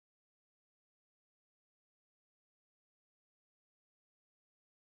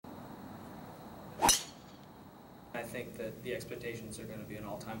I think that the expectations are going to be an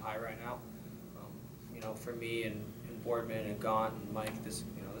all-time high right now. For me and Boardman and Gaunt and Mike, this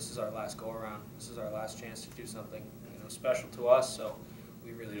is our last go-around. This is our last chance to do something special to us. So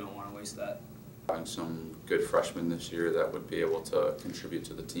we really don't want to waste that. Having some good freshmen this year that would be able to contribute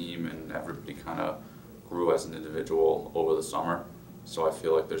to the team, and everybody kind of grew as an individual over the summer. So I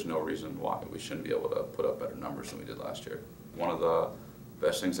feel like there's no reason why we shouldn't be able to put up better numbers than we did last year. One of the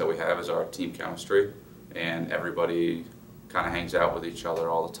best things that we have is our team chemistry, and everybody kind of hangs out with each other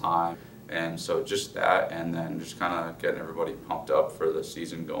all the time. And so just that, and then just kind of getting everybody pumped up for the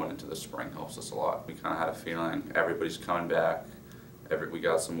season going into the spring helps us a lot. We kind of had a feeling everybody's coming back. We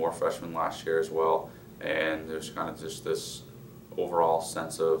got some more freshmen last year as well, and there's kind of just this overall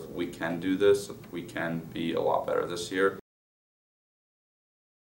sense of we can do this, we can be a lot better this year.